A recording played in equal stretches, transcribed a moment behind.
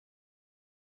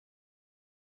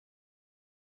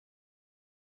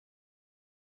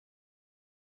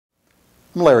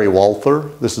I'm Larry Walther.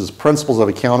 This is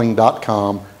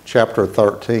principlesofaccounting.com, Chapter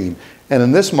 13. And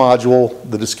in this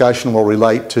module, the discussion will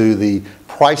relate to the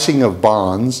pricing of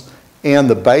bonds and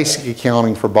the basic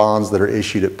accounting for bonds that are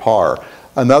issued at par.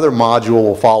 Another module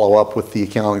will follow up with the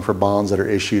accounting for bonds that are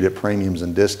issued at premiums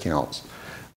and discounts.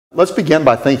 Let's begin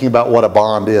by thinking about what a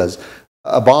bond is.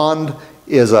 A bond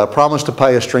is a promise to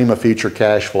pay a stream of future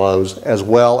cash flows as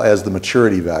well as the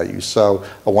maturity value. So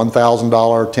a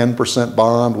 $1,000 10%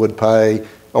 bond would pay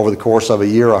over the course of a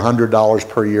year $100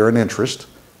 per year in interest,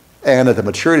 and at the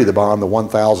maturity of the bond the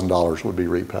 $1,000 would be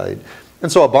repaid. And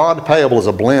so a bond payable is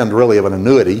a blend really of an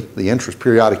annuity, the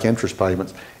periodic interest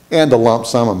payments, and a lump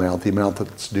sum amount, the amount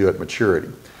that's due at maturity.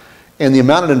 And the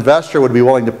amount an investor would be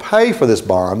willing to pay for this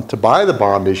bond, to buy the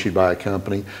bond issued by a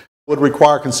company, would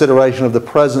require consideration of the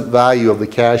present value of the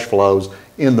cash flows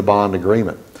in the bond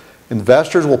agreement.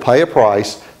 Investors will pay a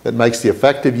price that makes the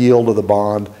effective yield of the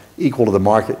bond equal to the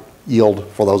market yield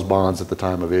for those bonds at the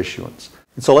time of issuance.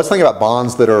 And so let's think about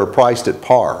bonds that are priced at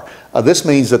par. This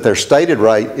means that their stated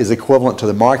rate is equivalent to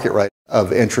the market rate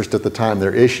of interest at the time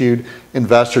they're issued.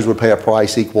 Investors would pay a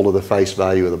price equal to the face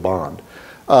value of the bond.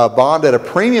 Bond at a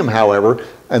premium, however,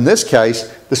 in this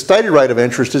case, the stated rate of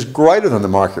interest is greater than the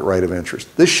market rate of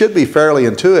interest. This should be fairly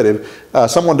intuitive.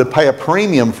 Someone to pay a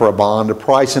premium for a bond, a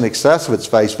price in excess of its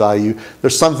face value,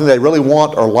 there's something they really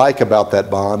want or like about that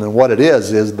bond, and what it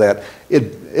is that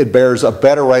it bears a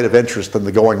better rate of interest than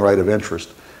the going rate of interest.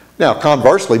 Now,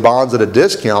 conversely, bonds at a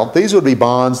discount, these would be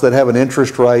bonds that have an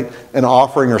interest rate, an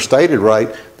offering or stated rate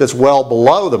that's well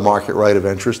below the market rate of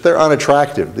interest. They're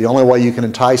unattractive. The only way you can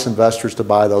entice investors to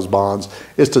buy those bonds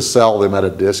is to sell them at a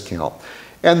discount.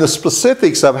 And the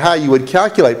specifics of how you would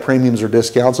calculate premiums or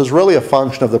discounts is really a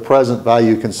function of the present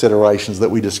value considerations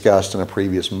that we discussed in a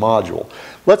previous module.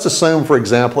 Let's assume, for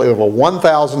example, you have a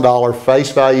 $1,000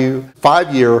 face value,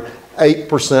 5-year,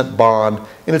 8% bond,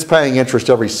 and it's paying interest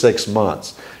every 6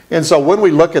 months. And so when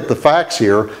we look at the facts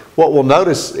here, what we'll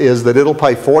notice is that it'll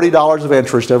pay $40 of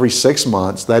interest every 6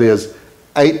 months. That is,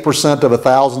 8% of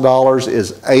 $1,000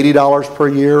 is $80 per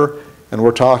year, and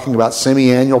we're talking about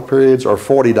semi-annual periods or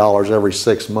 $40 every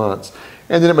 6 months.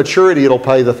 And then at maturity, it'll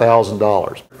pay the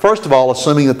 $1,000. First of all,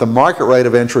 assuming that the market rate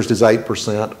of interest is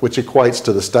 8%, which equates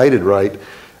to the stated rate,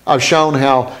 I've shown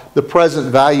how the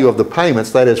present value of the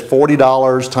payments, that is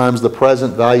 $40 times the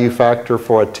present value factor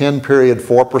for a 10-period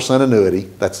 4% annuity,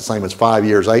 that's the same as 5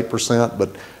 years 8%,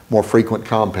 but more frequent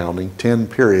compounding, 10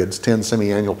 periods, 10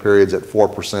 semi-annual periods at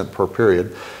 4% per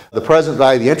period. The present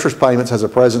value of the interest payments has a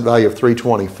present value of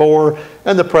 $324,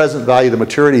 and the present value, the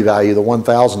maturity value, the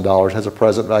 $1,000, has a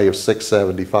present value of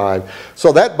 $675.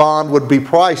 So that bond would be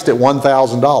priced at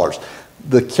 $1,000.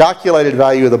 The calculated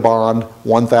value of the bond,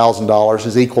 $1,000,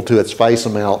 is equal to its face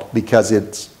amount because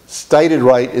its stated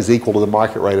rate is equal to the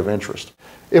market rate of interest.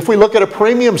 If we look at a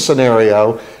premium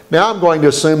scenario, now I'm going to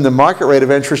assume the market rate of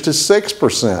interest is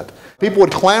 6%. People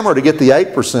would clamor to get the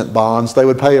 8% bonds, they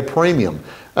would pay a premium.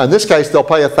 In this case, they'll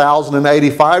pay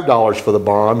 $1,085 for the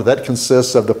bond. That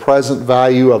consists of the present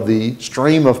value of the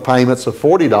stream of payments of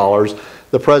 $40,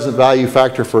 the present value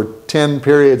factor for 10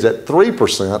 periods at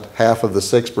 3%, half of the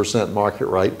 6% market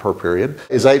rate per period,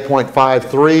 is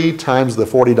 8.53 times the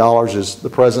 $40 is the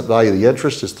present value of the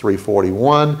interest is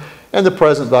 $341, and the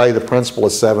present value of the principal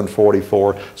is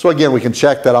 $744. So again, we can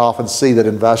check that off and see that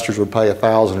investors would pay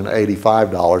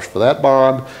 $1,085 for that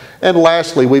bond. And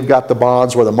lastly, we've got the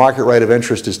bonds where the market rate of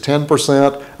interest is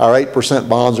 10%. Our 8%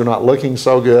 bonds are not looking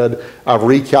so good. I've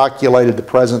recalculated the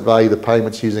present value of the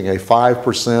payments using a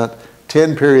 5%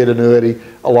 10-period annuity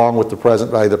along with the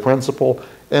present value of the principal,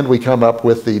 and we come up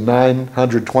with the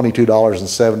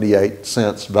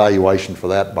 $922.78 valuation for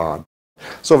that bond.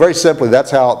 So very simply, that's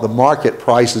how the market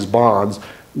prices bonds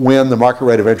when the market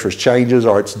rate of interest changes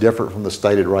or it's different from the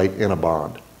stated rate in a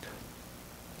bond.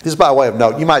 Just by way of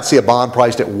note, you might see a bond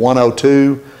priced at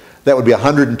 102. That would be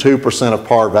 102% of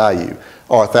par value.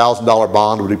 Or a $1,000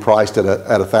 bond would be priced at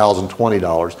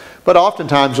 $1,020. But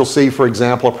oftentimes you'll see, for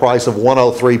example, a price of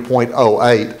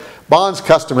 103.08. Bonds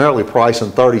customarily price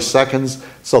in 30 seconds,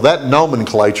 so that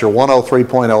nomenclature,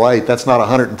 103.08, that's not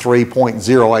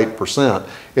 103.08%.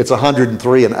 It's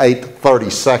 103 and 8/30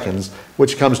 seconds,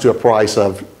 which comes to a price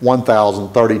of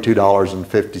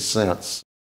 $1,032.50.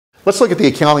 Let's look at the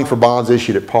accounting for bonds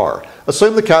issued at par.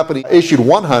 Assume the company issued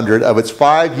 100 of its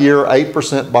 5-year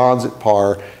 8% bonds at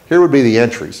par. Here would be the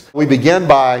entries. We begin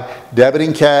by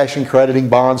debiting cash and crediting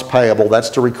bonds payable.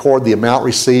 That's to record the amount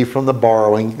received from the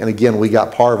borrowing. And again, we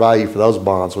got par value for those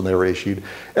bonds when they were issued.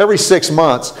 Every 6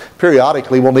 months,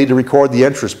 periodically, we'll need to record the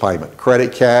interest payment.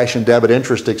 Credit cash and debit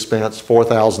interest expense,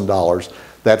 $4,000.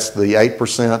 That's the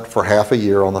 8% for half a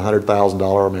year on the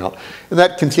 $100,000 amount. And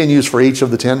that continues for each of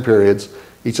the 10 periods,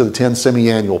 each of the 10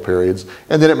 semi-annual periods.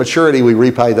 And then at maturity, we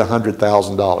repay the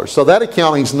 $100,000. So that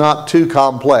accounting is not too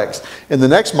complex. In the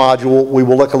next module, we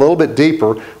will look a little bit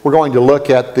deeper. We're going to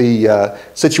look at the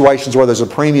situations where there's a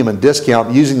premium and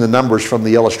discount using the numbers from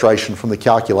the illustration, from the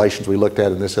calculations we looked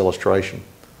at in this illustration.